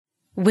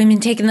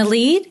Women Taking the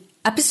Lead,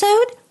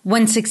 episode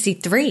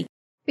 163.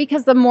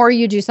 Because the more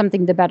you do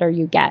something, the better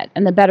you get.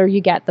 And the better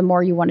you get, the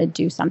more you want to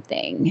do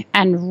something.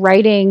 And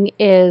writing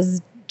is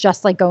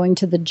just like going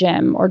to the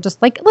gym, or just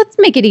like, let's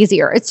make it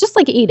easier. It's just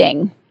like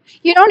eating.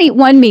 You don't eat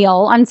one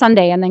meal on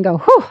Sunday and then go,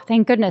 whew,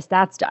 thank goodness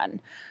that's done.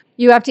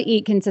 You have to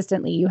eat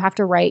consistently. You have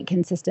to write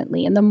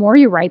consistently. And the more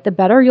you write, the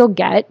better you'll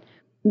get.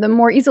 The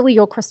more easily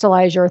you'll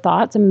crystallize your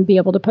thoughts and be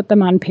able to put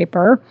them on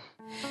paper.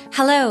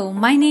 Hello,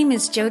 my name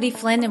is Jody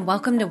Flynn and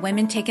welcome to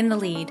Women Taking the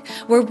Lead,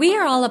 where we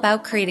are all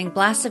about creating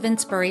blasts of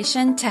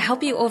inspiration to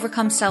help you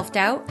overcome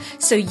self-doubt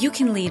so you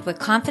can lead with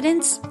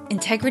confidence,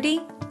 integrity,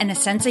 and a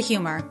sense of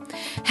humor.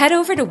 Head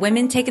over to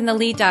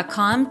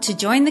womentakingthelead.com to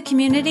join the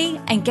community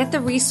and get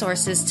the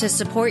resources to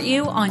support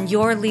you on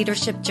your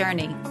leadership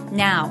journey.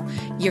 Now,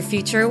 your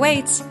future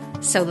awaits,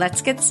 so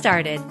let's get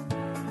started.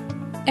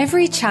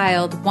 Every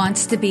child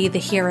wants to be the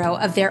hero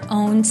of their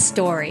own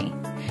story.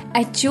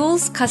 At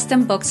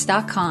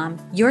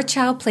JulesCustomBooks.com, your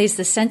child plays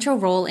the central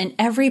role in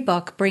every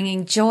book,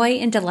 bringing joy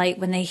and delight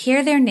when they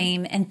hear their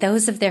name and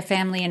those of their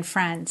family and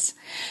friends.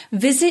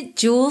 Visit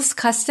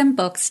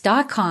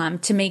JulesCustomBooks.com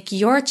to make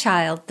your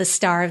child the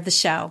star of the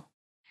show.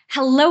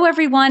 Hello,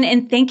 everyone,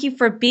 and thank you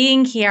for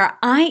being here.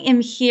 I am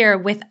here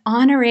with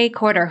Honorée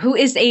Corder, who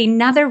is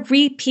another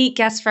repeat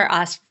guest for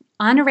us.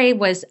 Honorée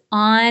was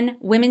on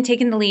Women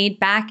Taking the Lead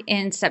back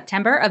in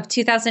September of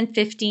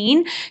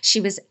 2015.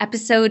 She was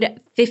episode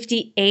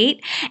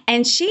 58,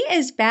 and she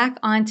is back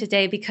on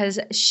today because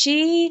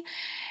she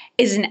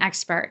is an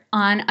expert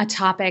on a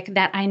topic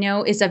that I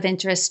know is of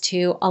interest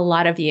to a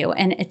lot of you,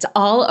 and it's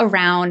all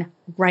around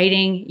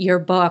writing your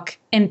book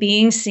and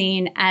being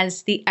seen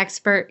as the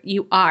expert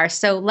you are.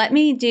 So let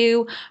me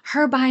do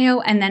her bio,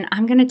 and then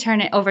I'm going to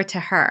turn it over to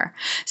her.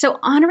 So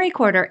Honorée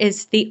Corder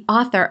is the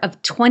author of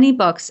 20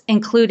 books,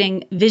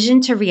 including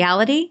Vision to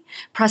Reality,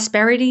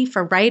 Prosperity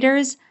for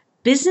Writers,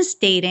 Business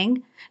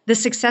Dating, the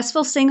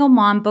Successful Single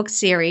Mom book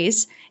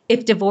series,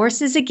 If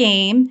Divorce is a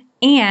Game,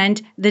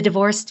 and The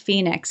Divorced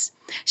Phoenix.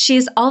 She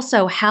is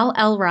also Hal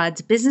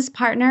Elrod's business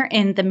partner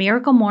in the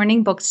Miracle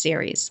Morning book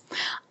series.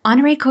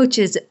 Honorée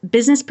coaches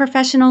business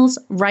professionals,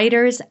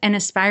 writers, and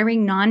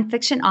aspiring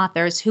nonfiction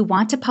authors who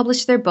want to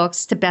publish their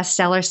books to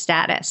bestseller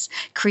status,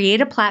 create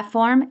a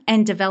platform,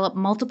 and develop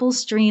multiple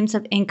streams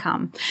of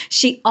income.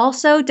 She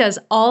also does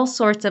all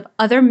sorts of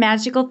other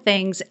magical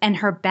things, and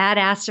her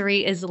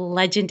badassery is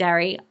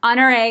legendary.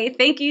 Honorée,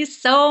 thank you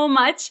so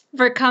much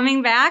for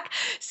coming back.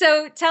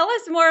 So tell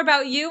us more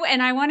about you,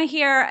 and I want to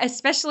hear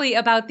especially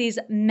about these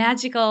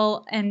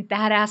magical and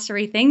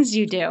badassery things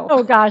you do.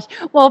 Oh gosh.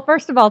 Well,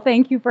 first of all,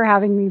 thank you for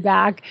having me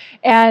back.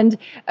 And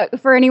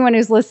for anyone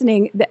who's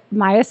listening,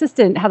 my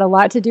assistant had a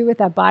lot to do with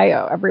that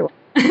bio, everyone.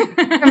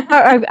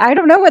 I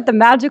don't know what the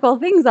magical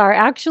things are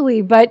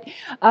actually, but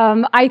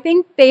I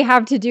think they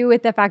have to do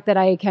with the fact that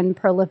I can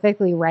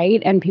prolifically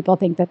write, and people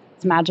think that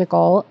it's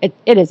magical. It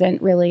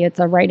isn't really. It's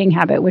a writing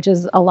habit, which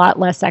is a lot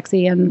less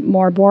sexy and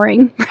more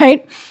boring,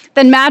 right,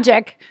 than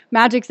magic.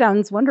 Magic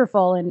sounds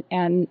wonderful,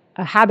 and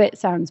a habit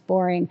sounds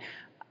boring,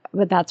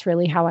 but that's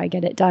really how I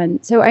get it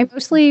done. So I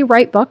mostly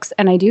write books,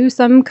 and I do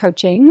some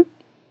coaching.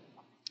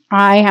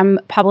 I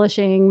am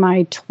publishing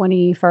my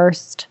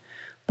 21st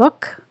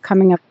book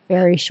coming up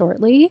very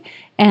shortly.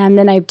 And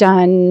then I've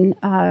done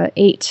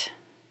eight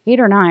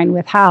or nine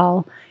with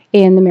Hal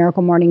in the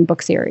Miracle Morning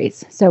book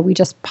series. So we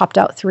just popped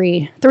out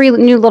three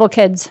new little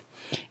kids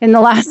in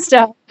the last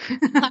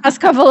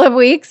couple of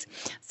weeks.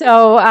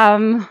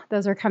 So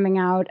those are coming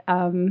out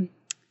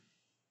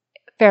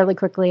fairly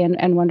quickly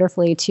and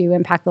wonderfully to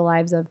impact the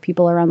lives of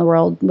people around the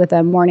world with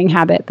a morning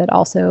habit, but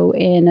also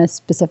in a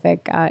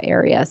specific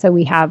area. So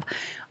we have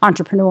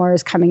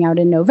entrepreneurs coming out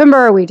in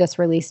November. We just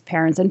released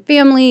Parents and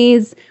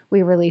Families.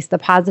 We released the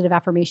Positive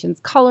Affirmations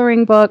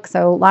coloring book.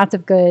 So lots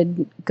of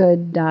good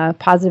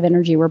positive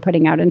energy we're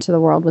putting out into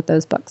the world with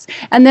those books.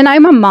 And then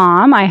I'm a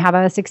mom. I have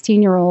a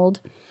 16-year-old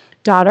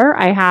daughter.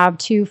 I have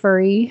 2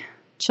 furry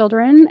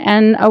children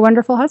and a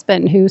wonderful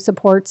husband who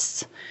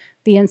supports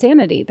the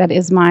insanity that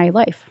is my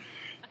life.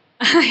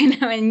 I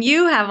know, and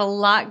you have a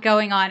lot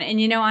going on. And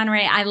you know,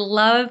 Honorée, I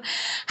love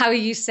how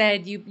you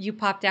said you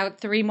popped out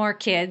 3 more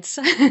kids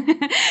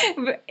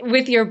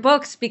with your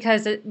books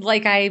because,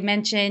 like I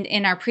mentioned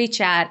in our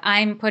pre-chat,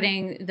 I'm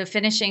putting the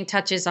finishing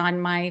touches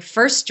on my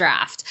first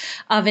draft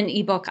of an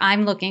ebook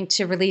I'm looking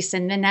to release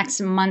in the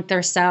next month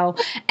or so.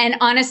 And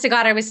honest to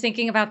God, I was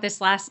thinking about this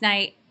last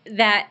night,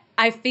 that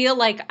I feel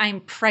like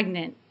I'm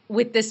pregnant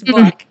with this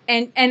book.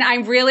 And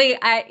I'm really,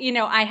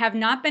 I have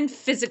not been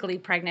physically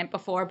pregnant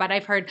before, but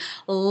I've heard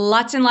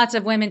lots and lots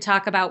of women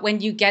talk about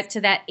when you get to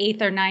that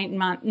 8th or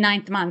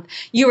 9th month,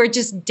 you are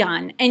just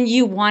done and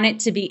you want it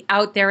to be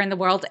out there in the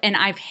world. And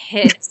I've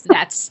hit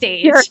that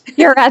stage.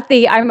 You're at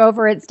the I'm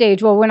over it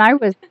stage. Well, when I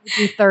was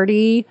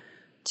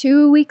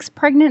 32 weeks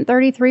pregnant,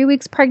 33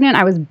 weeks pregnant,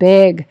 I was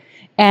big,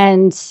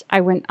 and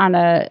I went on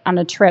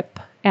a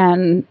trip.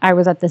 And I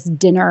was at this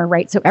dinner,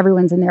 right? So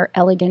everyone's in their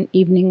elegant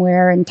evening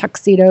wear and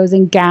tuxedos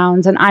and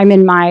gowns. And I'm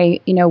in my,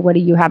 what do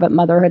you have at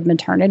motherhood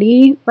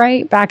maternity,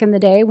 right? Back in the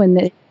day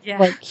when Yeah.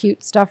 like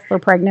cute stuff for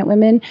pregnant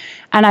women.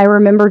 And I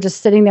remember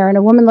just sitting there and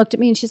a woman looked at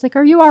me and she's like,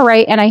 "Are you all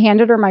right?" And I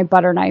handed her my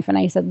butter knife and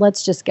I said,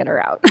 "Let's just get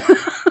her out."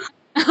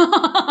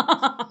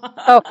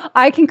 So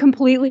I can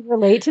completely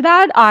relate to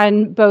that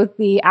on both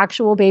the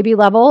actual baby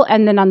level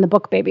and then on the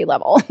book baby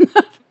level.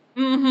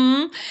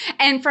 Mm-hmm.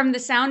 And from the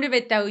sound of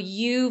it, though,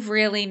 you've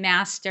really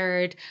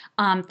mastered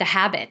the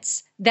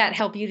habits that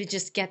help you to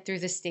just get through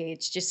the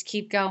stage. Just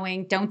keep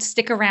going. Don't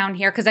stick around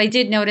here. Because I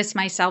did notice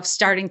myself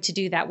starting to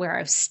do that where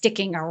I was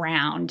sticking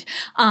around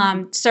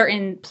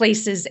certain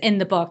places in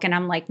the book. And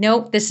I'm like,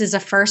 nope, this is a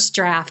first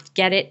draft.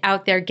 Get it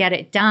out there, get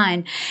it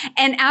done.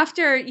 And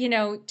after,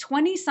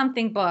 20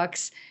 something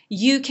books,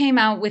 you came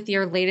out with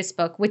your latest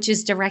book, which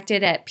is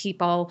directed at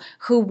people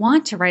who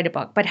want to write a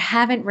book, but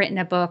haven't written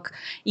a book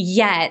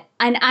yet.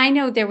 And I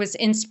know there was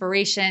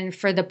inspiration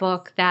for the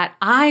book that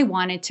I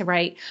wanted to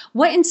write.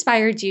 What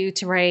inspired you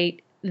to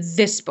write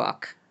this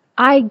book?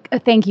 I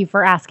thank you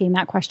for asking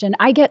that question.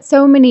 I get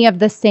so many of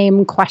the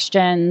same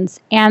questions,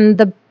 and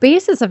the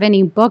basis of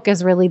any book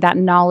is really that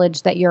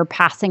knowledge that you're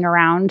passing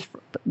around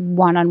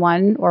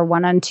one-on-one or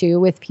one-on-two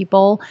with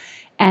people.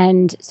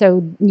 And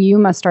so You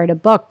Must Write a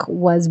Book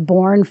was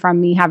born from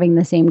me having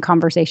the same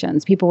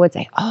conversations. People would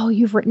say, "Oh,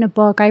 you've written a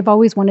book. I've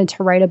always wanted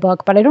to write a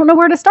book, but I don't know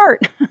where to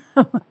start."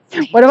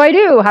 What do I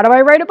do? How do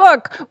I write a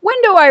book? When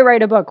do I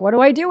write a book? What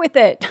do I do with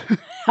it?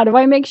 How do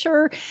I make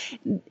sure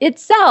it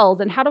sells?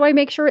 And how do I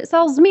make sure it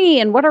sells me?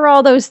 And what are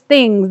all those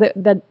things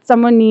that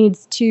someone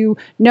needs to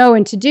know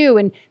and to do?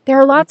 And there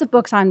are lots of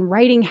books on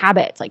writing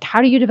habits. Like,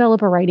 how do you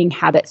develop a writing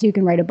habit so you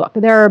can write a book?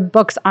 There are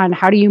books on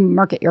how do you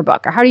market your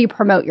book or how do you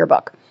promote your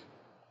book?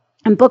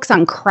 And books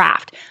on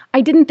craft.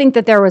 I didn't think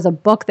that there was a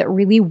book that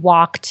really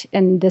walked,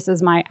 and this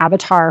is my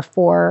avatar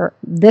for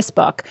this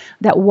book,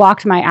 that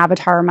walked my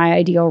avatar, my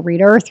ideal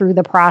reader, through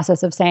the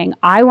process of saying,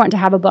 I want to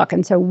have a book.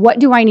 And so what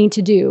do I need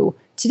to do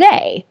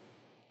today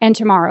and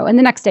tomorrow and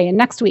the next day and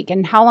next week?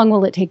 And how long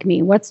will it take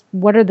me? What's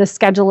the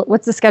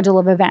schedule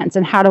of events?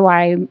 And how do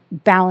I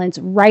balance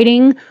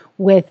writing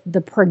with the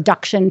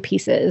production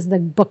pieces, the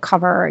book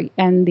cover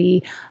and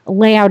the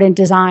layout and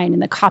design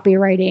and the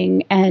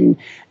copywriting and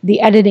the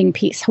editing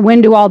piece?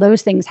 When do all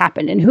those things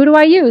happen? And who do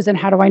I use? And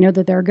how do I know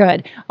that they're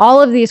good?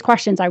 All of these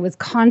questions I was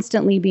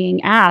constantly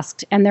being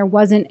asked, and there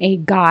wasn't a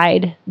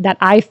guide that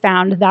I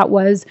found that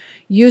was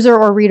user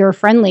or reader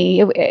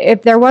friendly.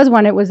 If there was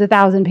one, it was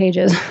 1,000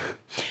 pages.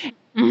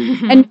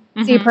 And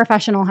see, a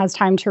professional has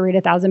time to read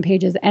 1,000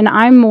 pages. And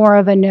I'm more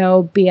of a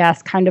no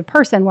BS kind of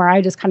person where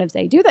I just kind of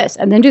say, do this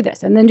and then do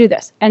this and then do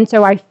this. And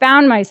so I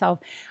found myself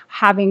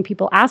having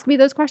people ask me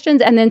those questions.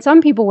 And then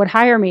some people would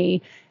hire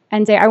me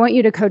and say, I want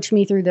you to coach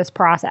me through this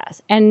process.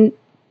 And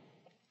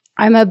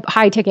I'm a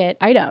high ticket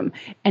item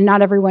and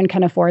not everyone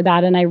can afford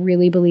that. And I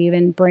really believe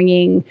in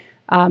bringing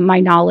my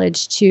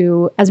knowledge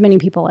to as many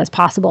people as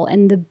possible.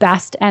 And the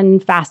best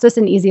and fastest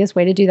and easiest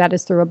way to do that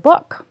is through a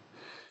book.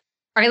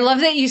 I love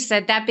that you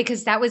said that,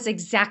 because that was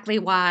exactly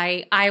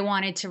why I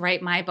wanted to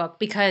write my book,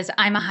 because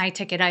I'm a high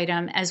ticket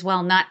item as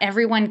well. Not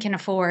everyone can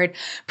afford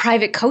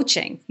private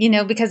coaching,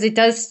 because it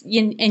does,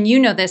 and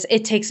this,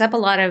 it takes up a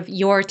lot of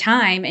your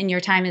time, and your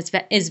time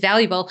is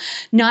valuable.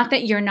 Not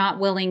that you're not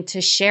willing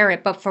to share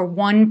it, but for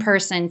one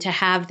person to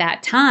have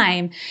that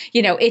time,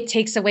 it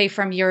takes away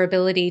from your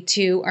ability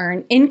to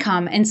earn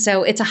income. And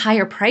so it's a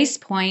higher price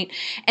point,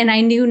 and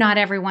I knew not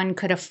everyone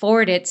could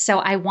afford it. So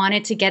I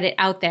wanted to get it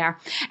out there.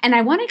 And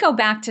I want to go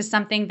back to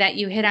something that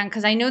you hit on,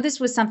 because I know this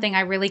was something I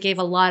really gave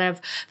a lot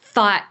of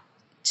thought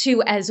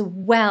to as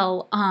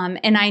well.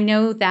 And I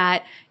know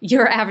that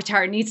your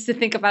avatar needs to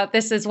think about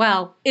this as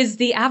well, is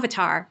the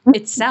avatar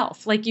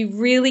itself. Like, you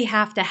really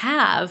have to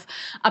have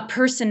a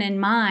person in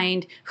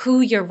mind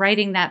who you're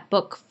writing that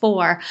book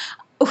for.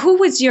 Who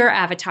was your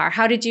avatar?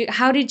 How did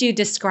you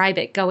describe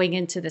it going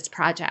into this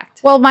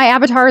project? Well, my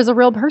avatar is a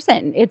real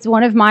person. It's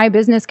one of my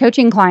business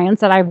coaching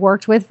clients that I've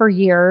worked with for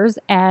years.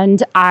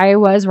 And I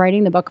was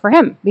writing the book for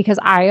him because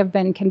I have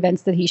been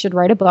convinced that he should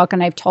write a book.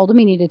 And I've told him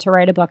he needed to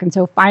write a book. And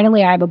so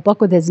finally I have a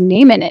book with his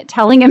name in it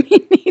telling him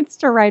he needs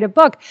to write a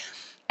book.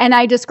 And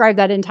I describe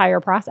that entire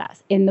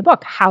process in the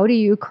book. How do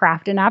you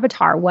craft an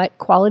avatar? What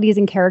qualities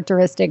and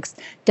characteristics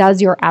does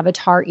your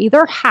avatar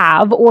either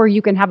have, or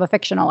you can have a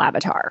fictional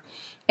avatar?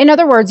 In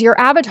other words, your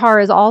avatar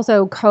is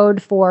also code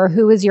for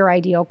who is your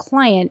ideal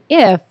client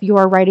if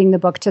you're writing the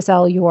book to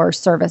sell your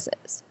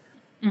services.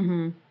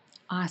 Mm-hmm.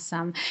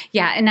 Awesome.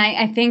 Yeah. And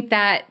I think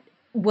that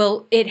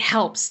it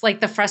helps,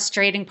 like the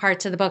frustrating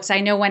parts of the books. I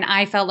know when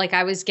I felt like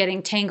I was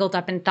getting tangled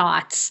up in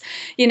thoughts,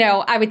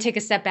 I would take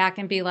a step back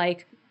and be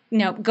like,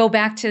 go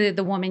back to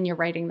the woman you're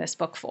writing this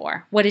book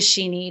for. What does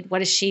she need? What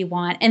does she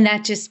want? And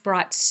that just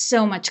brought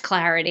so much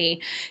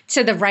clarity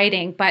to the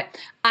writing. But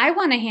I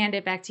want to hand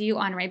it back to you,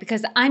 Anna Ray,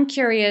 because I'm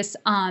curious,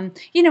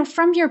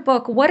 from your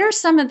book, what are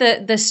some of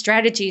the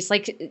strategies?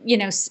 Like,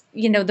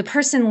 the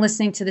person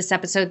listening to this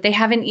episode, they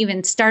haven't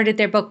even started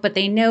their book, but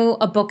they know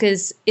a book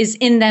is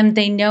in them.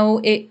 They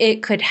know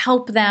it could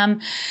help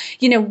them.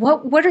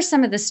 What are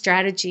some of the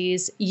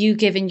strategies you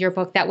give in your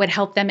book that would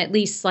help them at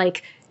least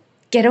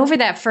get over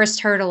that first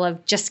hurdle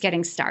of just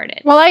getting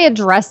started? Well, I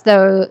address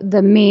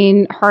the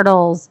main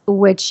hurdles,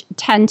 which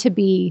tend to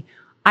be,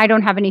 I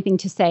don't have anything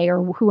to say,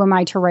 or who am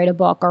I to write a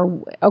book?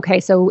 Or, okay,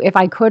 so if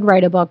I could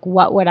write a book,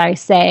 what would I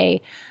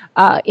say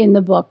in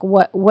the book?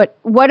 What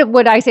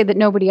would I say that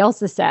nobody else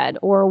has said?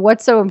 Or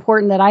what's so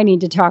important that I need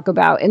to talk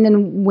about? And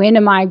then when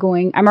am I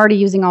going, I'm already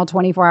using all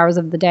 24 hours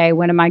of the day.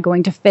 When am I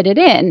going to fit it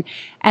in?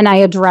 And I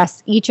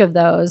address each of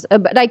those.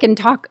 But I can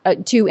talk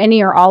to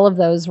any or all of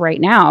those right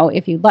now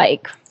if you'd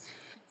like.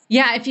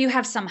 Yeah, if you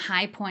have some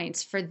high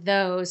points for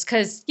those,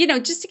 because,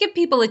 just to give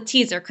people a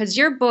teaser, because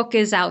your book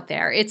is out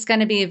there, it's going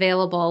to be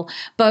available,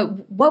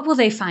 but what will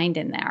they find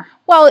in there?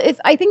 Well,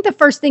 I think the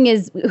first thing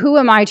is, who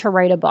am I to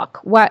write a book?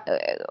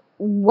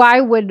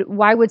 Why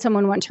would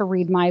someone want to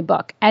read my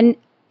book? And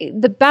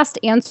the best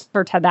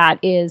answer to that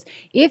is,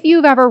 if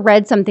you've ever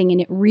read something and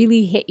it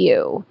really hit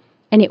you,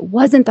 and it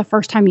wasn't the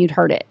first time you'd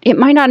heard it, it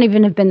might not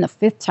even have been the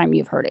fifth time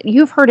you've heard it.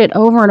 You've heard it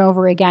over and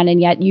over again,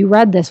 and yet you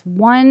read this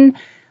one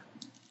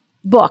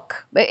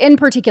book in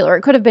particular.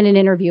 It could have been an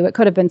interview, it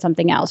could have been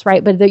something else,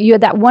 right? But you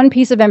had that one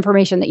piece of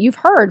information that you've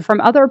heard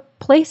from other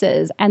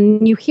places,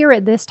 and you hear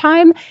it this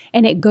time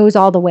and it goes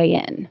all the way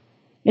in.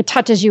 It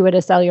touches you at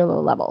a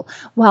cellular level.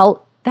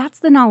 Well, that's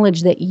the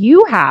knowledge that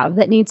you have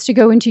that needs to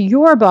go into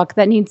your book,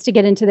 that needs to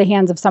get into the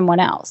hands of someone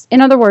else. In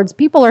other words,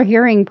 people are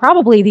hearing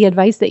probably the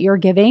advice that you're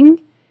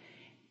giving,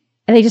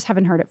 and they just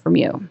haven't heard it from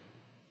you.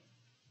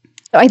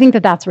 So I think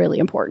that that's really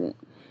important.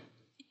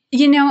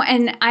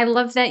 And I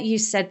love that you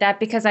said that,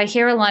 because I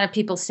hear a lot of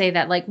people say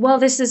that, like, well,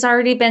 this has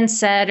already been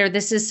said, or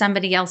this is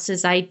somebody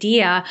else's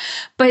idea,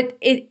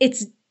 but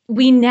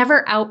we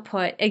never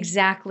output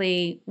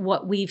exactly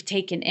what we've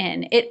taken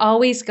in. It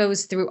always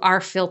goes through our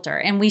filter,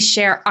 and we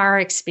share our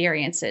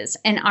experiences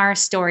and our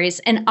stories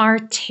and our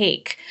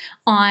take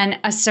on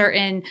a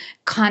certain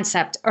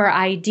concept or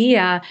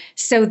idea,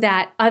 so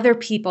that other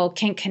people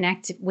can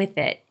connect with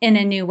it in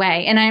a new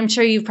way. And I'm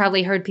sure you've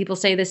probably heard people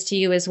say this to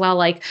you as well,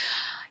 like,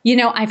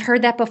 I've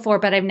heard that before,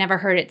 but I've never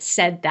heard it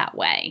said that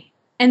way.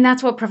 And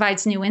that's what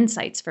provides new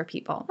insights for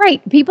people.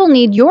 Right. People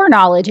need your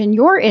knowledge and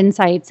your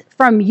insights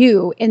from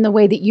you in the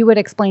way that you would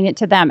explain it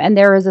to them. And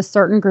there is a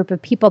certain group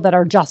of people that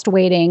are just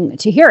waiting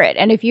to hear it.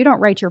 And if you don't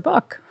write your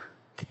book,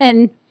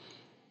 then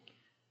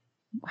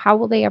how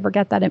will they ever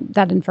get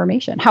that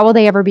information? How will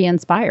they ever be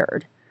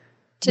inspired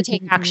to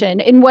take action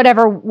in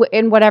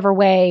whatever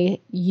way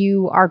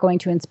you are going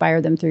to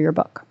inspire them through your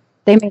book?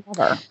 They may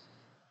never.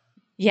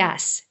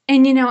 Yes.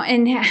 And,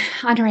 and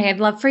Andre, I'd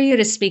love for you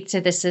to speak to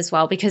this as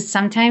well, because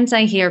sometimes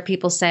I hear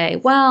people say,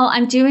 well,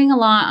 I'm doing a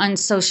lot on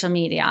social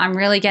media. I'm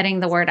really getting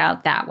the word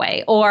out that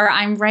way. Or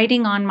I'm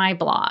writing on my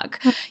blog,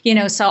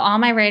 so all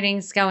my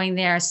writing's going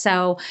there.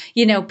 So,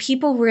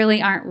 people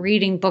really aren't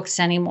reading books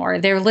anymore.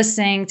 They're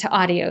listening to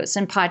audios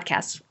and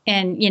podcasts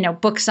and,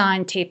 books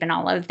on tape and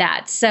all of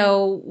that.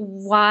 So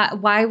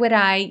why would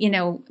I,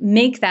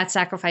 make that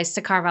sacrifice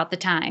to carve out the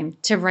time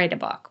to write a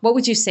book? What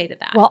would you say to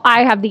that? Well,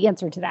 I have the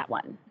answer to that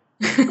one.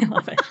 I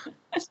love it.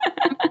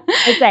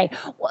 I say,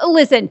 well,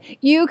 listen,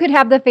 you could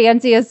have the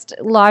fanciest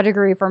law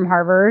degree from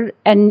Harvard,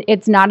 and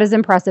it's not as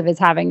impressive as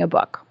having a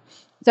book.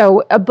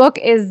 So a book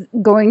is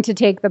going to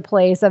take the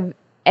place of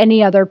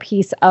any other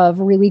piece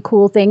of really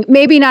cool thing.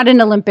 Maybe not an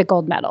Olympic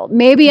gold medal.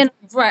 Maybe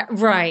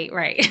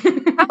right.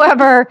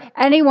 However,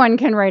 anyone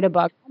can write a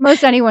book.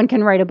 Most anyone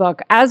can write a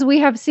book. As we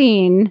have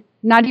seen,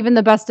 not even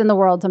the best in the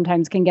world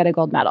sometimes can get a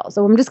gold medal.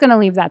 So I'm just going to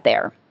leave that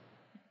there.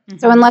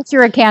 So unless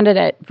you're a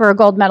candidate for a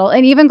gold medal,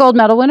 and even gold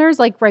medal winners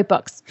write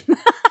books.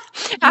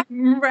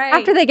 Right.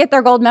 After they get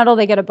their gold medal,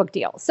 they get a book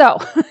deal. So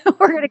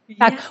we're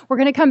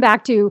going to come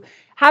back to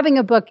having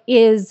a book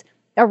is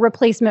a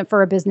replacement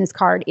for a business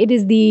card. It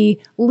is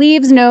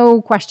leaves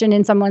no question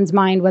in someone's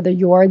mind whether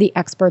you're the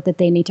expert that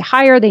they need to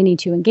hire, they need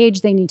to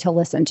engage, they need to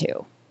listen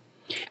to.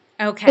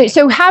 Okay.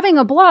 So having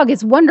a blog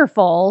is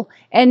wonderful,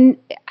 and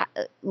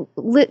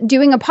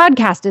doing a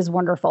podcast is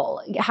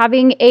wonderful.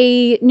 Having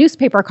a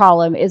newspaper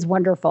column is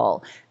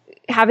wonderful.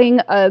 Having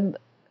a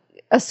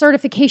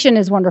certification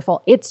is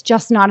wonderful. It's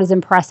just not as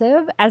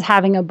impressive as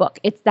having a book.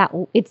 It's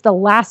the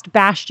last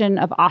bastion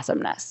of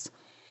awesomeness.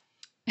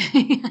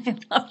 I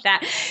love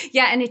that.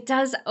 Yeah, and it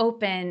does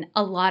open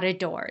a lot of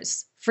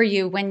doors for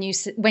you when you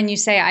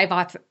say I've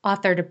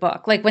authored a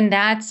book. Like when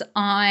that's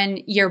on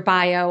your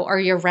bio or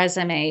your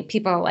resume,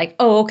 people are like,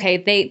 oh, okay.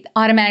 They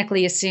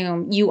automatically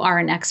assume you are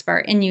an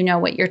expert and you know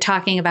what you're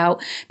talking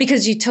about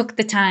because you took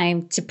the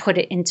time to put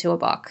it into a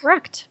book.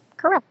 Correct.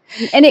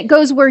 And it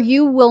goes where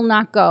you will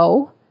not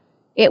go.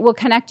 It will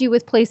connect you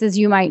with places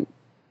you might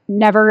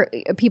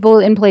people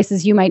in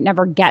places you might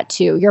never get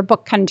to. Your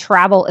book can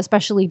travel,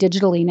 especially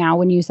digitally now.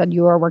 When you said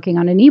you were working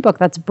on an ebook,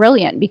 that's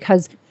brilliant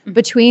because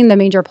between the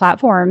major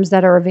platforms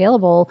that are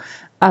available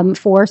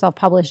for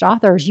self-published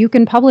authors, you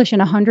can publish in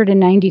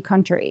 190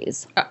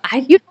 countries.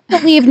 You have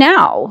to leave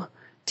now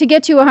to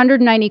get to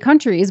 190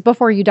 countries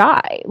before you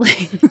die.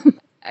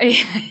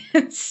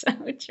 It's so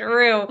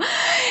true.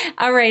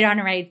 All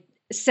right.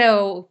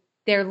 So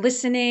they're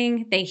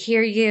listening, they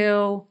hear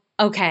you.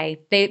 Okay,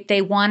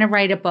 they want to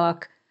write a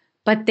book.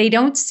 but they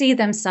don't see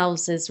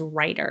themselves as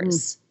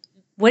writers.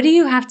 What do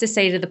you have to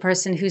say to the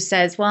person who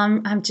says,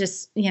 well, I'm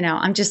just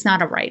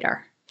not a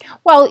writer?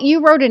 Well, you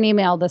wrote an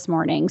email this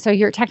morning, so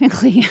you're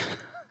technically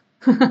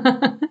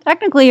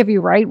if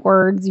you write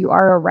words, you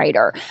are a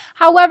writer.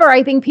 However,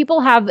 I think people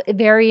have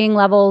varying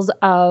levels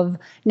of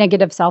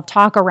negative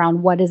self-talk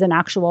around what is an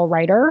actual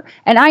writer.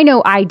 And I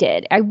know I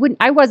did. I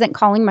wasn't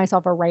calling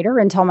myself a writer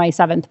until my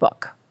 7th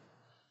book.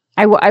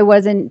 I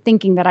wasn't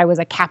thinking that I was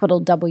a capital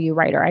W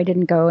writer. I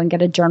didn't go and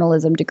get a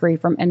journalism degree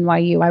from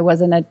NYU. I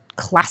wasn't a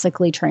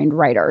classically trained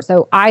writer.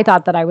 So I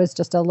thought that I was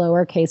just a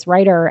lowercase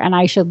writer and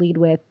I should lead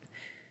with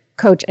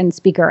coach and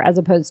speaker as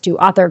opposed to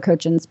author,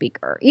 coach, and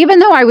speaker. Even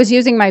though I was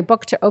using my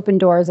book to open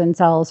doors and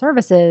sell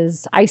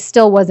services, I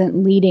still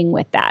wasn't leading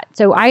with that.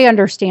 So I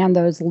understand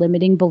those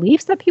limiting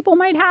beliefs that people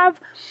might have.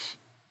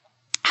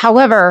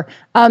 However,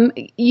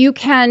 you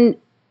can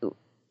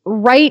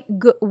write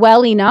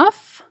well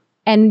enough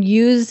and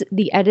use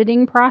the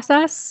editing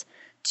process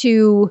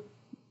to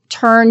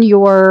turn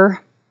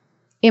your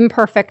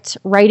imperfect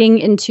writing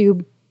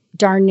into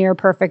darn near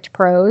perfect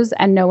prose,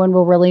 and no one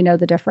will really know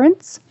the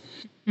difference.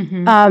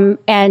 I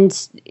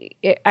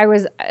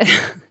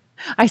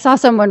saw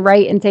someone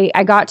write and say,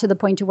 I got to the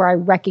point to where I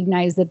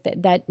recognized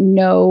that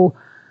no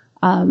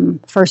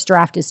first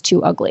draft is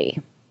too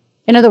ugly.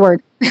 In other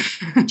words,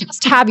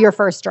 just have your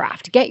first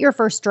draft, get your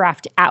first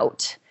draft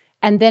out,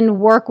 and then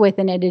work with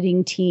an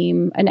editing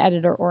team, an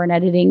editor or an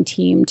editing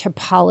team to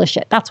polish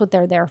it. That's what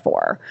they're there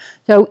for.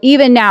 So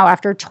even now,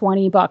 after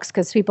 20 books,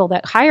 because people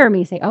that hire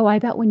me say, oh, I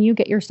bet when you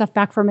get your stuff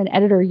back from an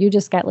editor, you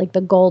just get like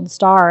the gold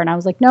star. And I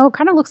was like, no, it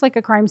kind of looks like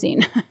a crime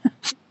scene.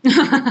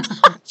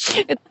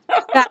 It's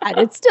bad.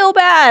 It's still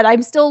bad.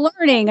 I'm still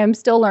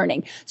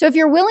learning. So if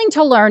you're willing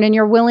to learn and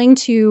you're willing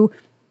to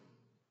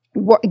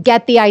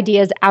get the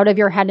ideas out of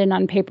your head and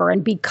on paper,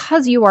 and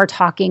because you are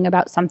talking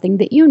about something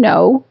that you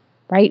know,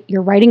 right?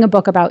 You're writing a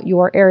book about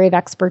your area of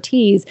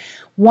expertise.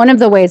 One of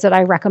the ways that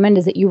I recommend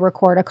is that you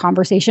record a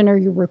conversation or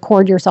you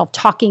record yourself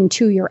talking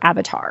to your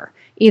avatar,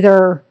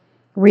 either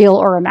real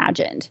or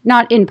imagined,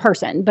 not in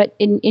person, but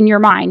in your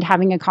mind,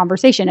 having a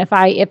conversation. If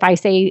I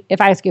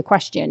ask you a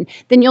question,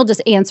 then you'll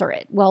just answer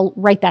it. Well,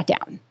 write that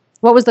down.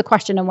 What was the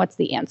question and what's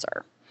the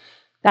answer?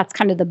 That's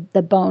kind of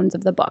the bones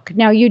of the book.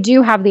 Now, you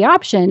do have the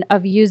option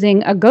of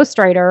using a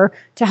ghostwriter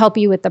to help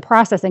you with the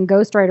process, and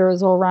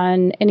ghostwriters will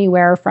run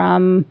anywhere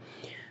from,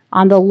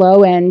 on the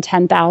low end,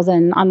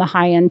 $10,000, on the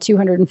high end,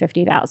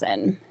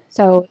 $250,000.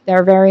 So there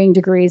are varying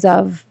degrees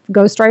of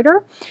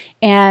ghostwriter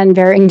and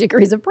varying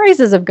degrees of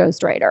prices of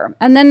ghostwriter.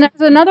 And then there's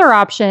another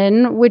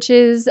option, which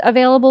is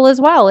available as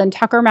well. And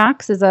Tucker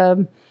Max is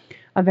a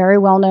very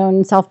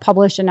well-known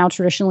self-published and now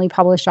traditionally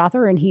published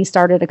author, and he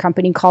started a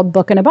company called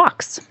Book in a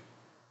Box.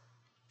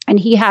 And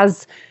he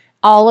has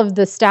all of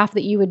the staff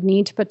that you would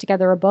need to put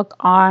together a book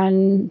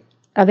on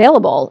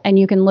available, and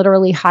you can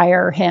literally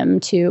hire him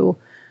to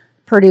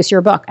produce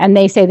your book. And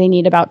they say they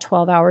need about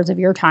 12 hours of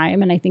your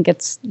time. And I think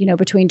it's,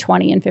 between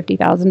 $20,000 and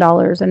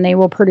 $50,000, and they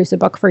will produce a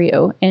book for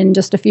you in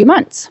just a few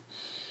months.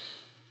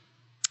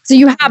 So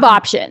you have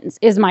options,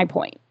 is my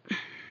point.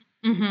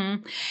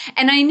 Mm-hmm.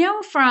 And I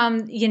know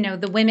from,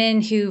 the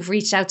women who've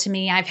reached out to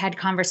me, I've had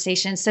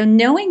conversations. So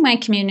knowing my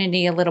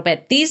community a little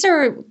bit, this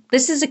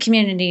is a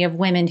community of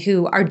women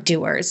who are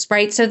doers,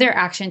 right? So they're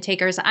action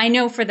takers. I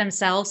know for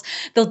themselves,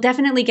 they'll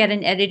definitely get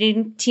an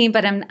editing team,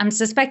 but I'm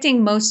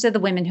suspecting most of the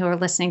women who are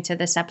listening to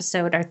this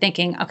episode are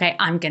thinking, okay,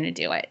 I'm going to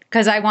do it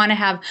because I want to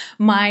have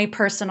my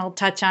personal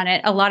touch on it.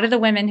 A lot of the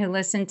women who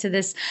listen to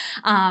this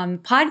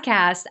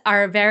podcast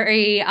are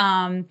very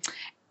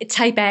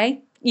type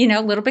A.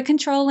 A little bit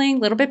controlling, a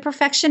little bit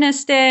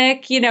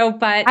perfectionistic,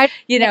 but,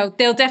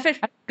 they'll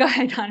definitely go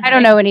ahead on. I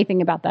don't know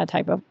anything about that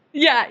type of.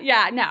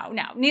 Yeah.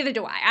 No, neither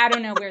do I. I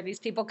don't know where these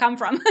people come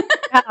from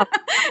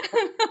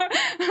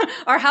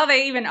or how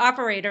they even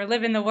operate or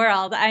live in the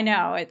world. I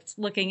know it's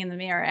looking in the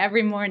mirror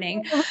every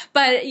morning,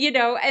 but,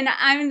 and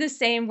I'm the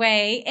same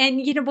way.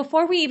 And,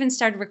 before we even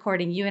started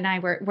recording, you and I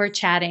were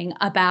chatting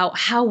about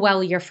how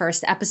well your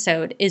first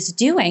episode is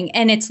doing.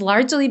 And it's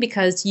largely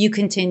because you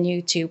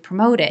continue to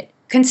promote it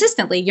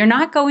consistently. You're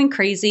not going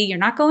crazy. You're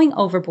not going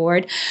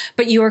overboard,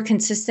 but you are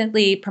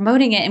consistently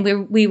promoting it.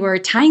 And we were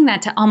tying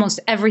that to almost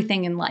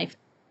everything in life.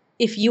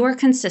 If you are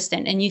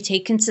consistent and you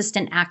take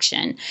consistent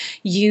action,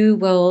 you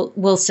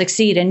will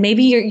succeed. And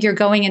maybe you're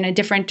going in a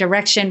different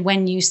direction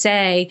when you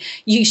say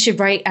you should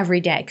write every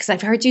day. Because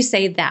I've heard you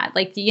say that,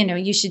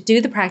 you should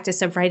do the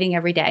practice of writing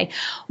every day.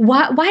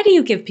 Why do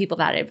you give people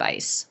that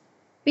advice?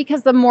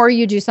 Because the more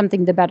you do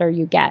something, the better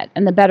you get.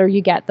 And the better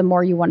you get, the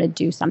more you want to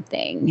do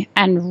something.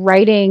 And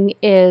writing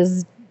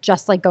is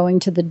just like going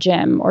to the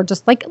gym, or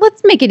just like,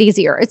 let's make it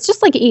easier. It's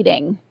just like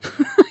eating.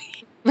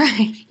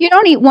 Right. You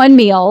don't eat one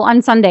meal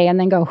on Sunday and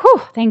then go,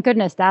 whew, thank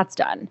goodness that's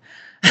done.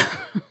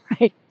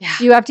 Right? Yeah.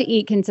 You have to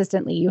eat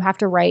consistently. You have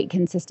to write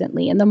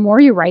consistently. And the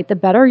more you write, the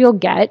better you'll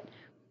get.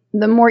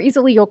 The more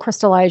easily you'll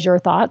crystallize your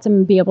thoughts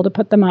and be able to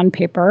put them on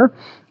paper.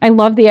 I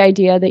love the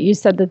idea that you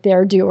said that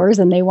they're doers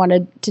and they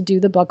wanted to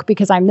do the book,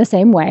 because I'm the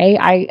same way.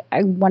 I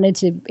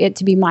wanted it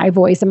to be my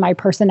voice and my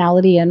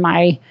personality and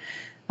my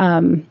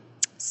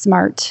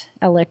smart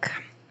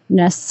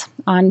aleckness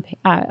on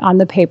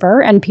the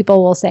paper. And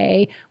people will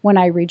say, when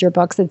I read your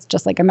books, it's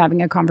just like I'm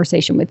having a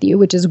conversation with you,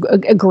 which is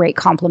a great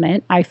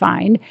compliment, I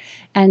find.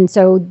 And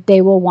so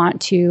they will want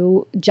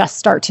to just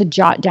start to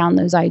jot down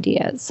those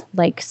ideas,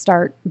 like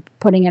start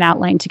putting an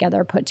outline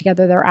together, put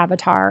together their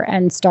avatar,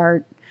 and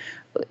start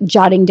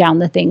jotting down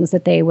the things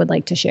that they would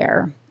like to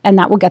share. And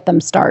that will get them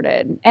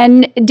started.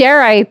 And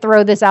dare I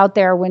throw this out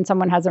there when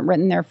someone hasn't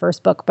written their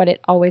first book, but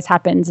it always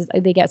happens.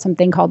 They get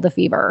something called the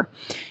fever.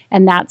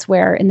 And that's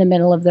where in the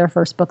middle of their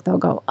first book, they'll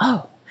go,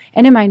 oh,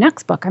 and in my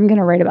next book, I'm going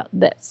to write about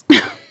this.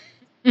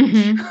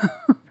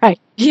 Mm-hmm. Right.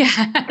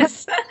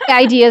 Yes. The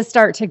ideas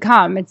start to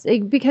come. It's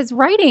because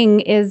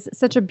writing is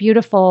such a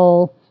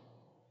beautiful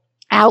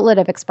outlet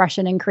of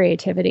expression and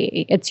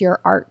creativity. It's your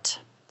art.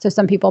 So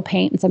some people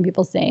paint and some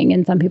people sing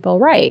and some people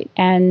write.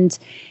 And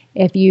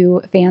if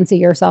you fancy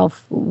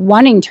yourself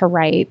wanting to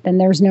write, then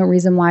there's no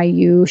reason why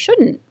you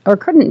shouldn't or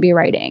couldn't be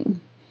writing.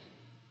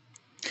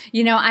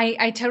 You know,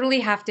 I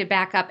totally have to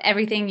back up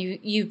everything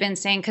you've been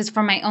saying, because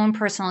from my own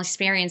personal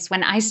experience,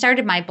 when I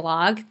started my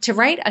blog, to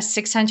write a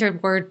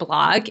 600-word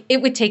blog,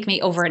 it would take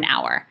me over an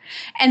hour.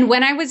 And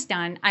when I was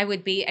done, I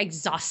would be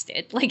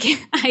exhausted. Like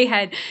I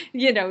had,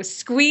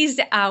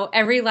 squeezed out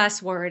every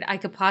last word I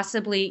could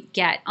possibly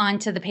get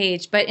onto the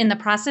page. But in the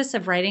process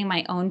of writing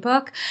my own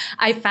book,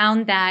 I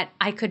found that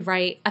I could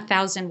write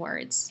 1,000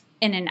 words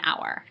in an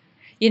hour.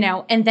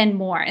 And then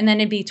more, and then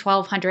it'd be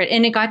 1,200.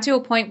 And it got to a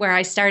point where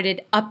I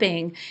started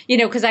upping,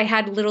 because I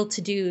had little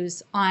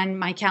to-dos on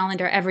my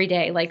calendar every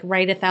day, like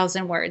write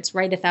 1,000 words,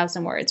 write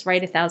 1,000 words,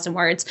 write 1,000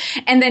 words.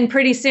 And then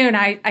pretty soon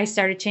I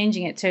started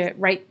changing it to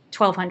write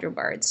 1,200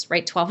 words,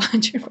 write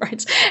 1,200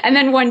 words. And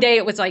then one day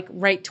it was like,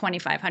 write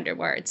 2,500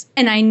 words.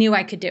 And I knew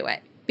I could do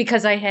it,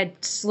 because I had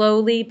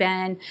slowly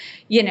been,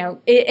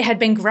 it had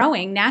been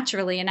growing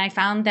naturally. And I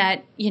found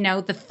that,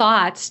 the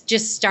thoughts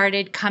just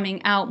started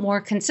coming out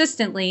more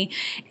consistently.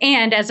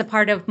 And as a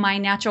part of my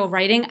natural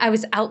writing, I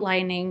was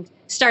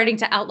starting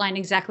to outline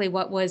exactly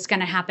what was going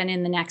to happen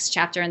in the next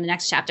chapter and the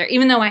next chapter.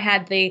 Even though I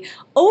had the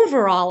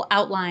overall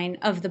outline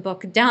of the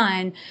book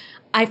done,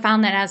 I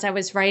found that as I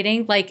was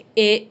writing,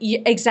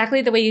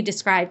 exactly the way you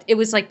described, it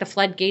was like the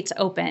floodgates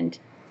opened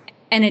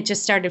and it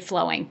just started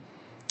flowing.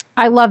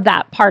 I love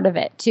that part of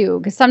it too,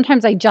 because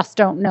sometimes I just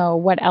don't know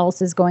what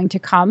else is going to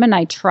come, and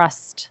I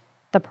trust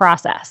the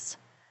process.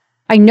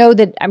 I know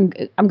that I'm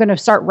going to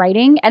start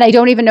writing, and I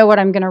don't even know what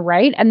I'm going to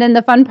write. And then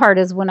the fun part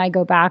is when I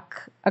go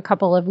back a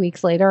couple of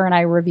weeks later and I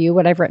review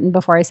what I've written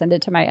before I send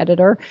it to my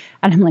editor,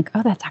 and I'm like,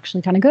 oh, that's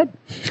actually kind of good.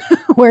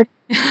 Where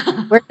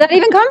did that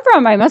even come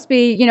from? I must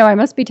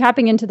be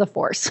tapping into the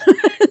force.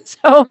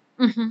 So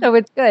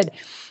it's good.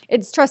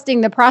 It's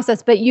trusting the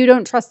process, but you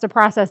don't trust a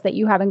process that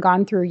you haven't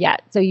gone through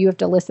yet. So you have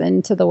to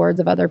listen to the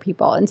words of other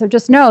people. And so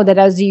just know that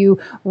as you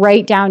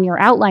write down your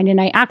outline, and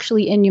I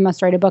actually, in You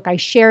Must Write a Book, I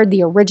shared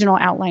the original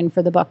outline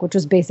for the book, which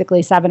was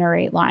basically 7 or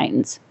 8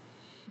 lines.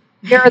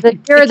 Here are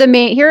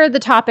the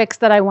topics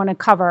that I want to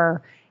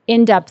cover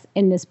in depth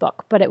in this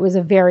book, but it was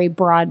a very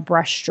broad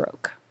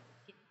brushstroke.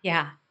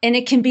 Yeah. And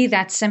it can be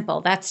that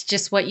simple. That's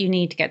just what you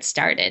need to get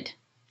started.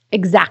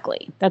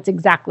 Exactly. That's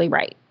exactly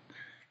right.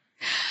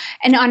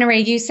 And Honore,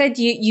 you said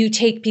you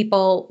take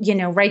people,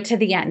 right to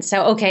the end.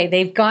 So, okay,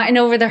 they've gotten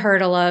over the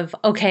hurdle of,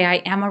 okay, I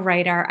am a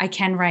writer. I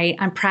can write.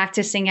 I'm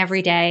practicing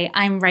every day.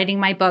 I'm writing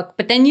my book.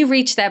 But then you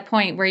reach that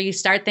point where you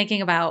start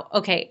thinking about,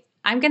 okay,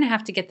 I'm going to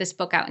have to get this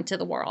book out into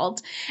the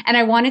world. And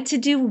I want it to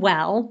do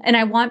well. And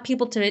I want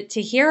people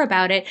to hear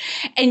about it.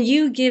 And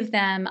you give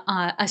them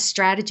a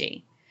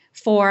strategy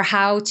for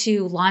how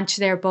to launch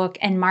their book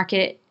and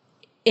market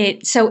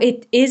it so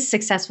it is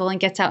successful and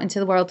gets out into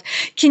the world.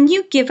 Can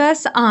you give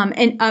us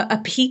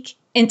a peek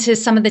into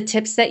some of the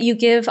tips that you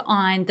give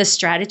on the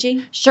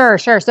strategy? Sure.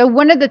 So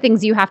one of the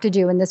things you have to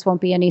do, and this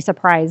won't be any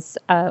surprise,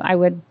 I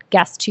would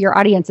guess to your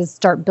audience, is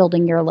start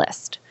building your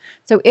list.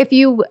 So if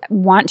you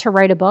want to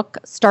write a book,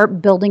 start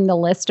building the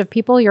list of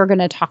people you're going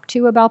to talk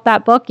to about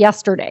that book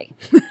yesterday.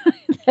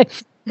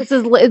 This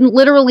is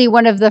literally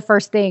one of the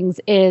first things,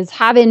 is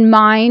have in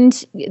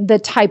mind the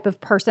type of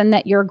person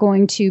that you're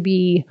going to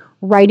be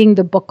writing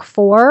the book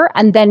for,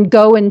 and then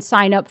go and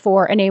sign up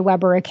for an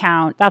AWeber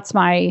account. That's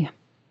my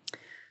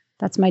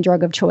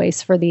drug of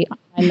choice for the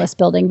online list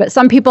building. But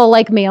some people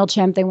like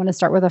MailChimp. They want to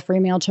start with a free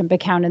MailChimp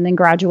account and then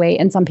graduate.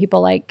 And some people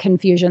like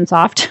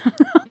Confusionsoft.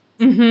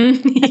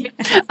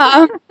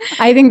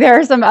 I think there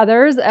are some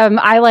others.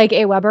 I like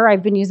AWeber.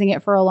 I've been using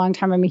it for a long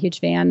time. I'm a huge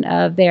fan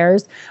of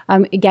theirs.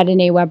 Get an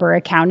AWeber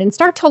account and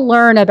start to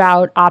learn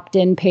about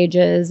opt-in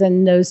pages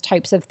and those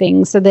types of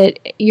things so that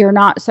you're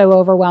not so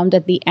overwhelmed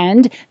at the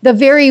end. The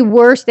very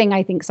worst thing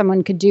I think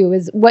someone could do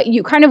is what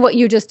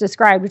you just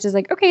described, which is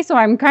like, okay, so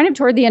I'm kind of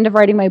toward the end of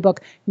writing my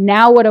book.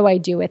 Now what do I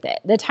do with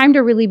it? The time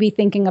to really be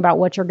thinking about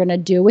what you're going to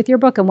do with your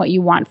book and what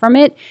you want from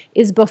it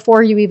is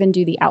before you even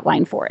do the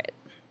outline for it.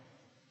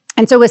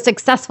 And so a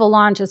successful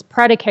launch is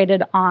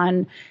predicated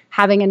on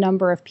having a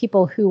number of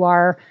people who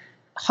are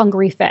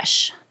hungry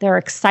fish. They're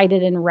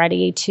excited and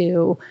ready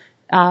to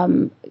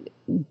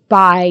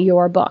buy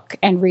your book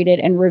and read it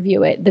and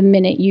review it the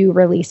minute you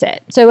release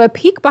it. So a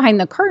peek behind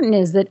the curtain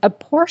is that a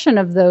portion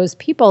of those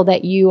people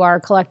that you are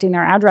collecting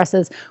their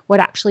addresses would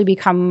actually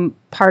become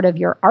part of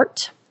your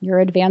ART, your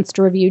advanced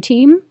review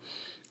team.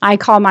 I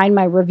call mine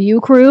my review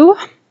crew.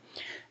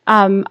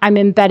 I'm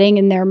embedding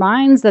in their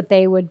minds that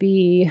they would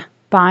be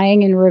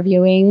buying and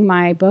reviewing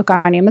my book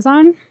on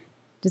Amazon.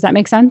 Does that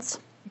make sense?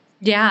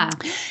 Yeah.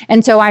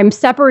 And so I'm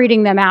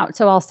separating them out.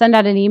 So I'll send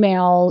out an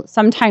email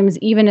sometimes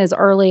even as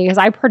early, because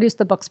I produce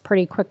the books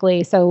pretty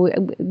quickly. So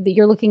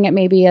you're looking at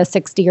maybe a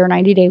 60 or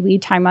 90-day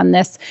lead time on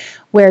this,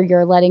 where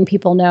you're letting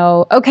people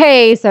know,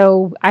 okay,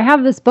 so I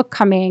have this book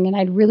coming and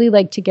I'd really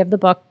like to give the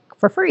book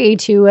for free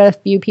to a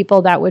few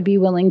people that would be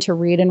willing to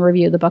read and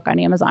review the book on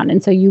Amazon.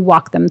 And so you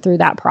walk them through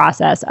that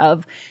process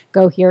of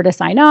go here to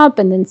sign up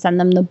and then send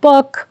them the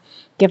book,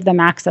 give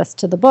them access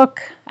to the book,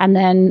 and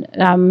then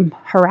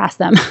harass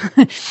them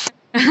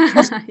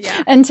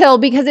until,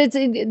 because it's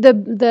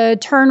the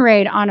turn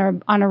rate on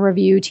a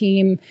review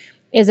team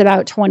is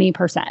about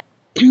 20%.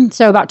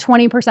 So about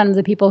 20% of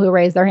the people who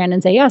raise their hand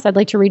and say, yes, I'd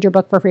like to read your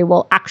book for free,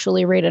 will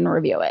actually read and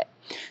review it.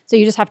 So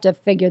you just have to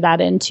figure that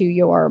into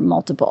your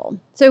multiple.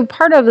 So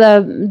part of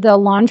the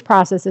launch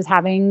process is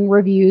having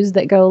reviews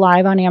that go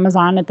live on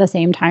Amazon at the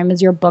same time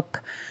as your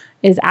book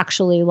is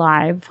actually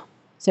live.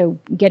 So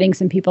getting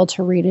some people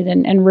to read it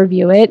and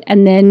review it.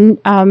 And then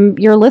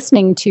you're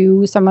listening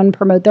to someone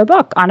promote their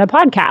book on a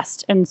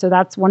podcast. And so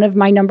that's one of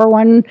my number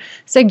one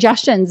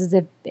suggestions is,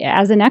 if,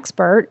 as an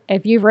expert,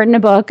 if you've written a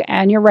book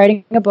and you're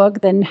writing a book,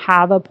 then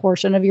have a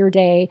portion of your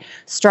day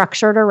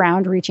structured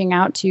around reaching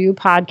out to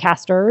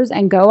podcasters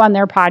and go on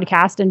their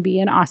podcast and be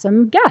an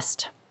awesome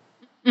guest.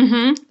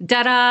 Mm-hmm.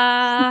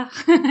 Da-da!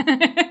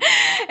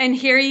 And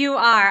here you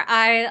are.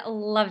 I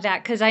love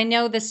that, because I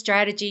know the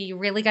strategy. You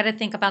really got to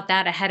think about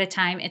that ahead of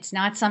time. It's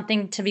not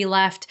something to be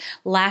left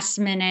last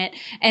minute.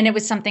 And it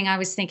was something I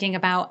was thinking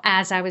about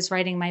as I was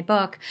writing my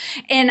book.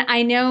 And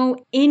I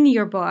know in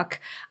your book,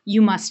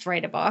 You Must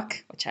Write a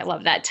Book, which I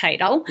love that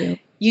title. Yeah.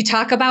 You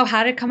talk about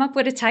how to come up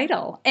with a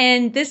title.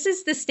 And this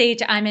is the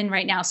stage I'm in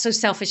right now. So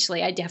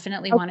selfishly, I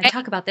definitely want to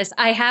talk about this.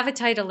 I have a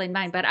title in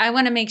mind, but I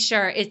want to make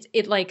sure it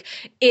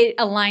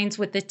aligns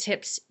with the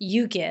tips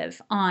you give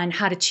on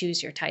how to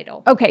choose your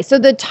title. Okay, so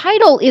the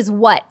title is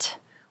what?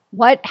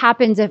 What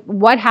happens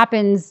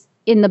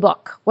in the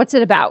book? What's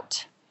it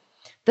about?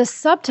 The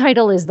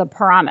subtitle is the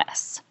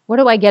promise. What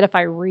do I get if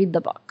I read the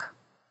book?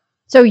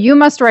 So You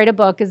Must Write a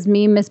Book is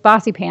me, Miss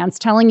Bossy Pants,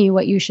 telling you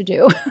what you should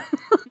do.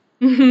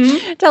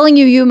 Mm-hmm. Telling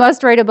you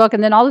must write a book,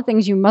 and then all the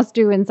things you must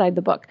do inside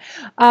the book,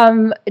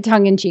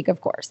 tongue in cheek,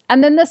 of course.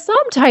 And then the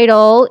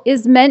subtitle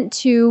is meant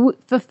to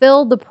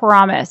fulfill the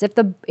promise. If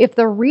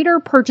the reader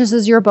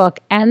purchases your book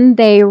and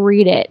they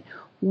read it,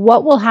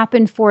 what will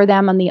happen for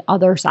them on the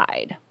other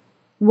side?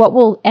 What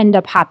will end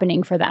up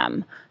happening for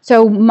them?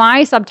 So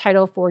my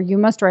subtitle for You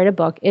Must Write a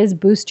Book is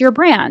Boost Your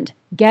Brand,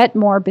 Get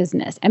More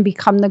Business, and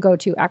Become the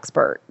Go-To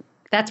Expert.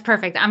 That's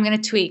perfect. I'm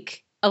going to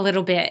tweak a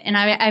little bit. And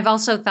I've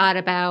also thought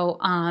about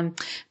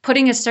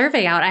putting a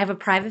survey out. I have a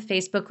private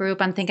Facebook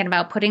group. I'm thinking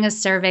about putting a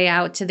survey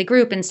out to the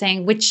group and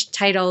saying which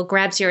title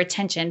grabs your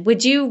attention.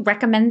 Would you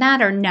recommend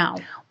that or no?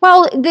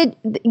 Well,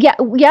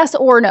 yes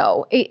or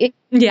no.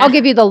 I'll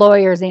give you the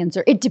lawyer's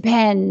answer. It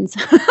depends.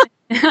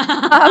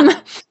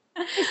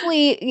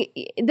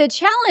 Obviously, the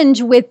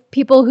challenge with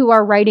people who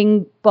are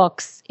writing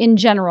books in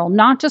general,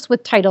 not just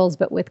with titles,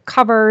 but with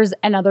covers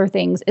and other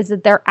things, is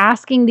that they're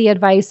asking the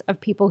advice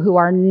of people who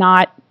are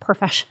not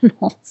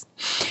professionals.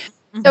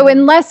 Mm-hmm. So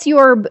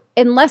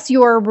unless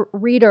your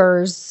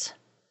readers,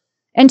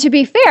 and to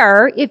be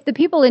fair, if the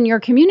people in your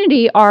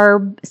community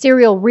are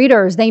serial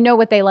readers, they know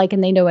what they like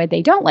and they know what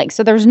they don't like.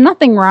 So there's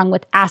nothing wrong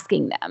with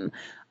asking them.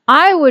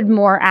 I would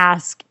more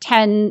ask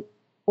 10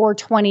 or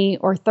 20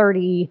 or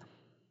 30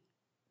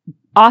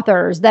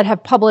 authors that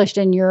have published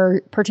in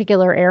your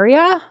particular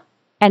area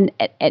and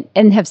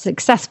have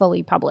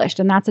successfully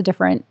published. And that's a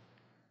different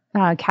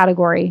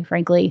category,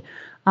 frankly.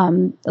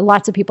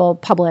 Lots of people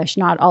publish,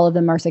 not all of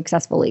them are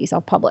successfully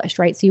self-published,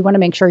 right? So you want to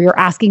make sure you're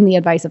asking the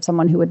advice of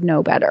someone who would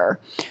know better.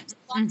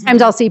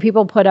 Sometimes I'll see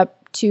people put up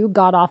 2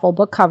 god-awful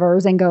book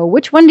covers and go,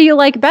 which one do you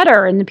like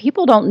better? And the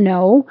people don't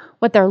know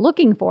what they're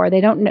looking for. They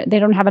don't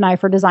have an eye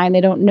for design. They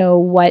don't know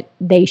what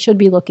they should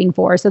be looking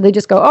for. So they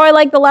just go, oh, I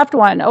like the left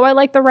one. Oh, I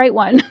like the right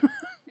one.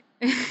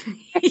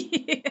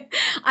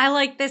 I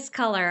like this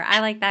color.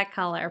 I like that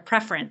color.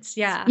 Preference.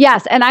 Yeah.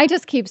 Yes. And I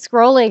just keep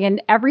scrolling,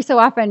 and every so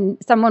often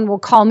someone will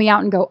call me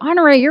out and go,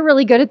 Honore, you're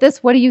really good at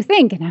this. What do you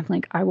think? And I'm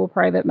like, I will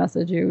private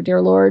message you,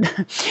 dear Lord.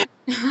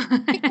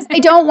 Because I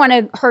don't want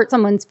to hurt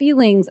someone's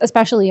feelings,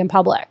 especially in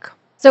public.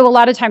 So a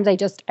lot of times I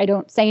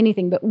don't say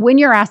anything, but when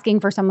you're asking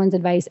for someone's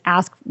advice,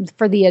 ask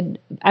for the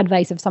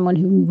advice of someone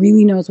who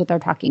really knows what they're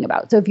talking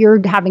about. So if you're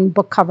having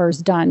book covers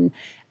done,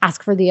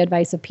 ask for the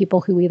advice of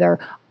people who either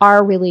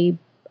are really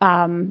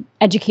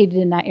educated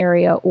in that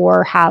area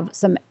or have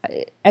some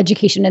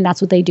education, and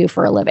that's what they do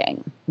for a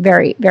living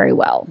very, very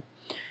well.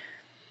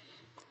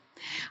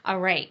 All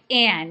right.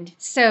 And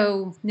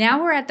so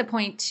now we're at the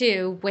point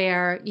too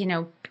where,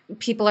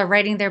 people are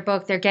writing their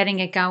book, they're getting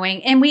it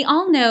going. And we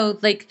all know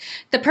like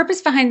the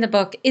purpose behind the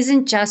book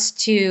isn't just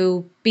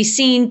to be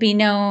seen, be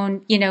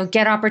known,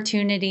 get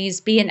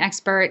opportunities, be an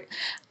expert.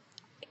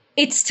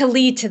 It's to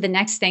lead to the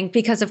next thing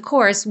because of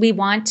course we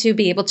want to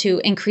be able to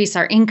increase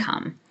our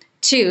income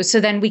too. So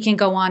then we can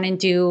go on and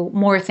do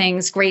more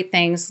things, great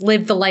things,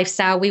 live the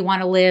lifestyle we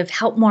want to live,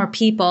 help more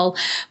people.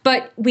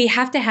 But we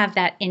have to have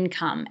that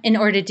income in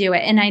order to do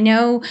it. And I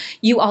know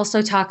you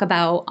also talk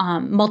about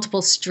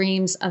multiple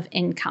streams of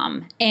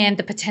income and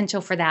the potential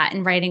for that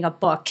in writing a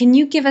book. Can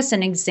you give us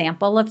an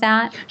example of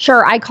that?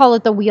 Sure. I call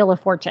it the Wheel of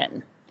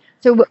Fortune.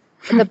 So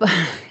isn't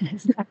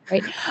that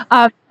great?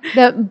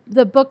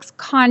 The book's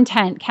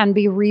content can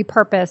be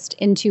repurposed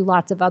into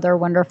lots of other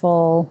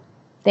wonderful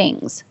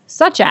things,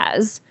 such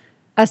as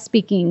a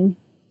speaking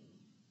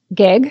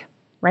gig,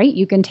 right?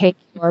 You can take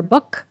your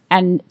book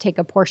and take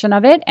a portion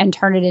of it and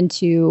turn it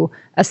into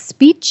a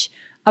speech,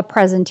 a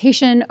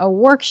presentation, a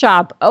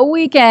workshop, a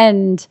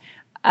weekend,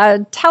 a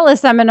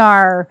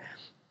teleseminar,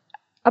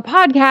 a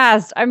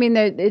podcast. I mean,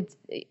 it's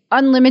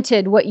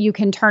unlimited what you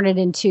can turn it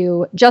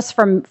into just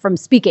from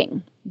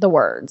speaking the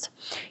words.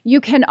 You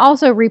can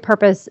also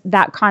repurpose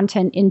that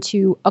content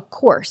into a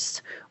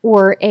course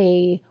or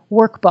a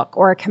workbook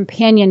or a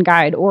companion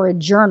guide or a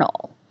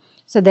journal.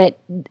 So that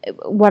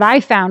what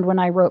I found when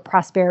I wrote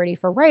Prosperity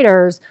for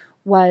Writers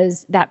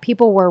was that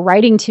people were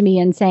writing to me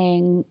and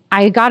saying,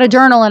 I got a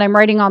journal and I'm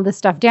writing all this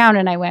stuff down.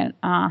 And I went,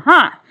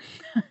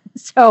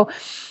 So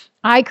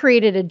I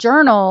created a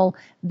journal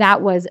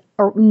that was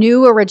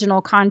new original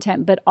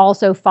content, but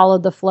also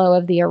followed the flow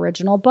of the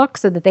original book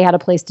so that they had a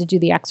place to do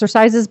the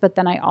exercises. But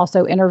then I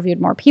also interviewed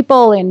more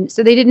people. And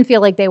so they didn't feel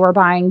like they were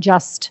buying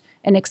just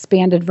an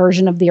expanded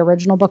version of the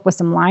original book with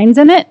some lines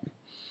in it.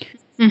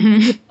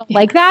 Mm-hmm.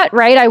 Like that,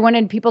 right? I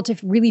wanted people to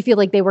really feel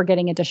like they were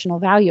getting additional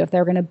value. If they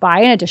were going to buy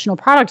an additional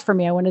product from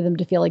me, I wanted them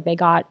to feel like they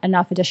got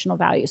enough additional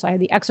value. So I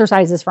had the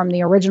exercises from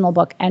the original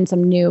book and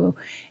some new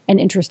and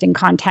interesting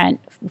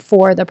content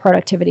for the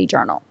productivity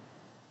journal.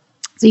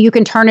 So you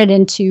can turn it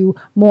into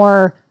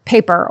more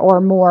paper or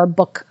more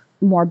book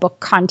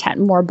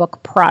content, more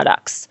book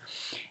products.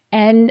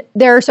 And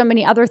there are so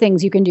many other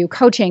things you can do: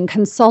 coaching,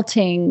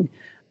 consulting,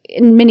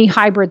 in many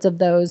hybrids of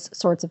those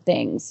sorts of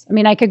things. I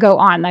mean, I could go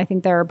on. I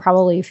think there are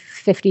probably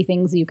 50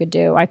 things you could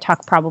do. I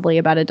talk probably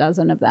about a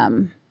dozen of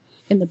them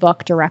in the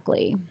book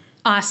directly.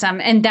 Awesome.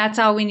 And that's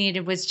all we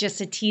needed was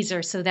just a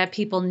teaser so that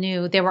people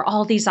knew there were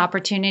all these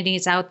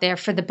opportunities out there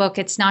for the book.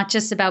 It's not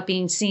just about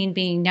being seen,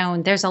 being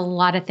known. There's a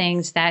lot of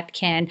things that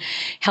can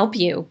help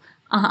you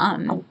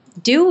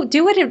do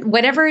it,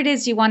 whatever it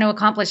is you want to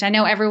accomplish. I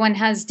know everyone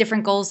has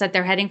different goals that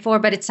they're heading for,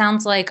 but it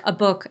sounds like a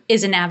book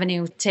is an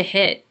avenue to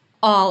hit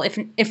all,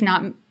 if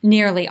not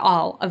nearly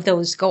all of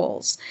those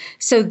goals.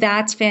 So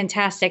that's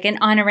fantastic. And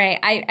Honorée,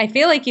 I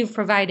feel like you've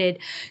provided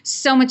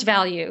so much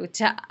value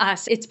to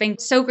us. It's been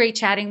so great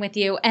chatting with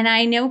you. And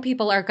I know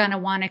people are going to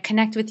want to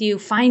connect with you,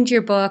 find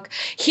your book,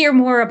 hear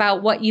more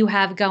about what you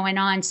have going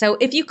on. So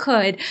if you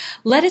could,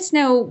 let us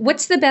know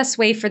what's the best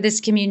way for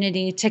this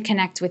community to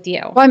connect with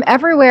you. Well, I'm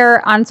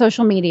everywhere on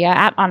social media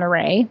at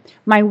Honorée.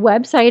 My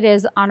website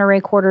is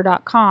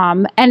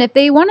honoreecorder.com. And if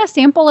they want a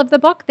sample of the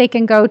book, they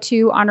can go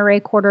to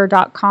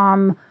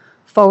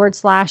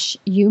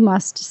honoreecorder.com/you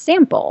must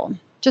sample,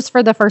 just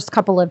for the first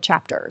couple of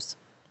chapters.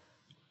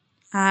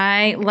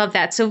 I love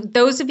that. So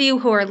those of you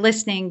who are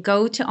listening,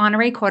 go to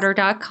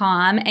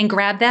honoreecorder.com and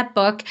grab that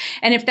book.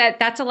 And if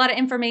that's a lot of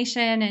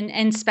information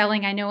and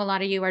spelling, I know a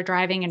lot of you are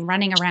driving and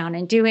running around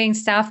and doing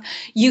stuff.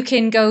 You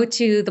can go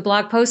to the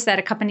blog post that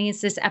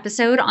accompanies this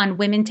episode on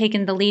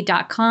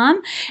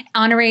womentakingthelead.com.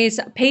 Honoree's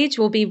page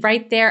will be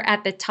right there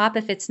at the top.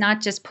 If it's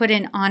not, just put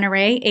in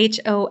Honorée,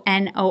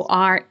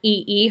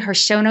 HONOREE. Her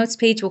show notes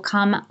page will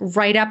come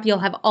right up. You'll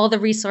have all the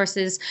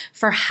resources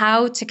for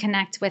how to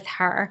connect with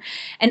her.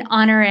 And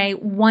Honorée,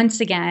 once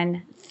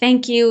again,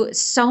 thank you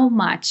so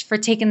much for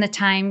taking the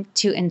time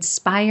to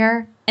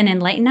inspire and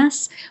enlighten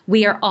us.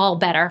 We are all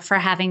better for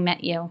having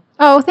met you.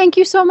 Oh, thank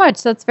you so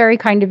much. That's very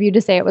kind of you to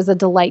say. It was a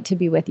delight to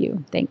be with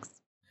you. Thanks.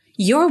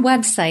 Your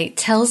website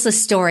tells a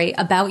story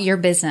about your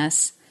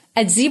business.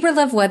 At Zebra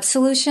Love Web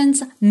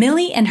Solutions,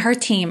 Millie and her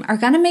team are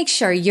going to make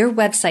sure your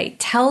website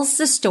tells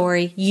the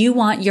story you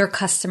want your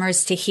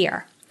customers to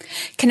hear.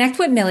 Connect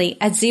with Millie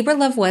at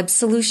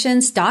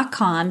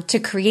zebralovewebsolutions.com to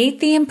create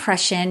the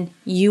impression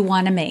you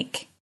want to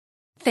make.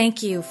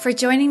 Thank you for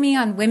joining me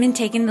on Women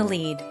Taking the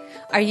Lead.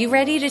 Are you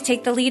ready to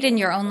take the lead in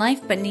your own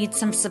life but need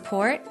some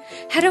support?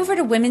 Head over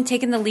to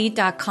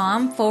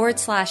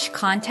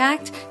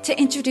womentakingthelead.com/contact to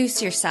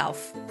introduce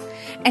yourself.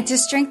 And to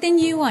strengthen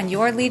you on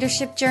your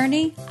leadership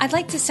journey, I'd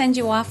like to send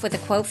you off with a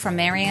quote from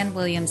Marianne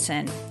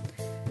Williamson.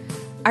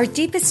 Our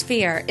deepest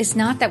fear is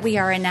not that we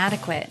are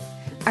inadequate.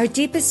 Our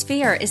deepest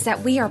fear is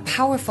that we are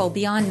powerful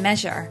beyond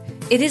measure.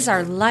 It is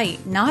our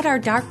light, not our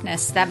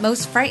darkness, that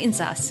most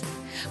frightens us.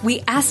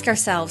 We ask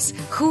ourselves,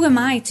 who am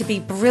I to be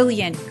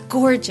brilliant,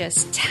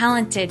 gorgeous,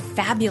 talented,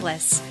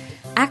 fabulous?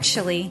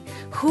 Actually,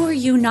 who are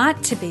you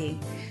not to be?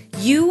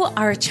 You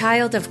are a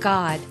child of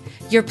God.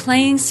 Your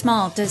playing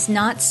small does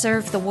not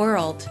serve the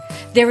world.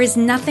 There is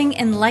nothing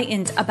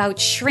enlightened about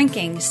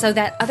shrinking so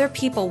that other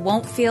people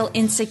won't feel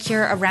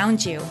insecure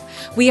around you.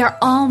 We are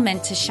all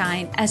meant to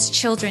shine as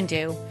children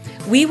do.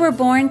 We were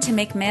born to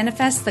make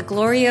manifest the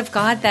glory of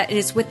God that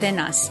is within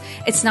us.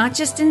 It's not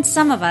just in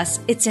some of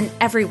us, it's in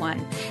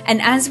everyone. And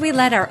as we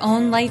let our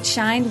own light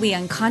shine, we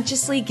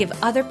unconsciously give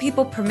other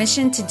people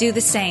permission to do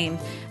the same.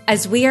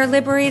 As we are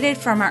liberated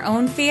from our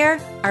own fear,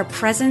 our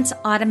presence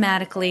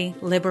automatically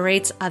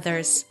liberates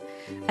others.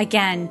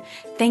 Again,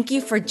 thank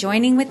you for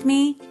joining with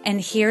me, and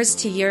here's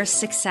to your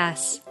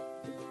success.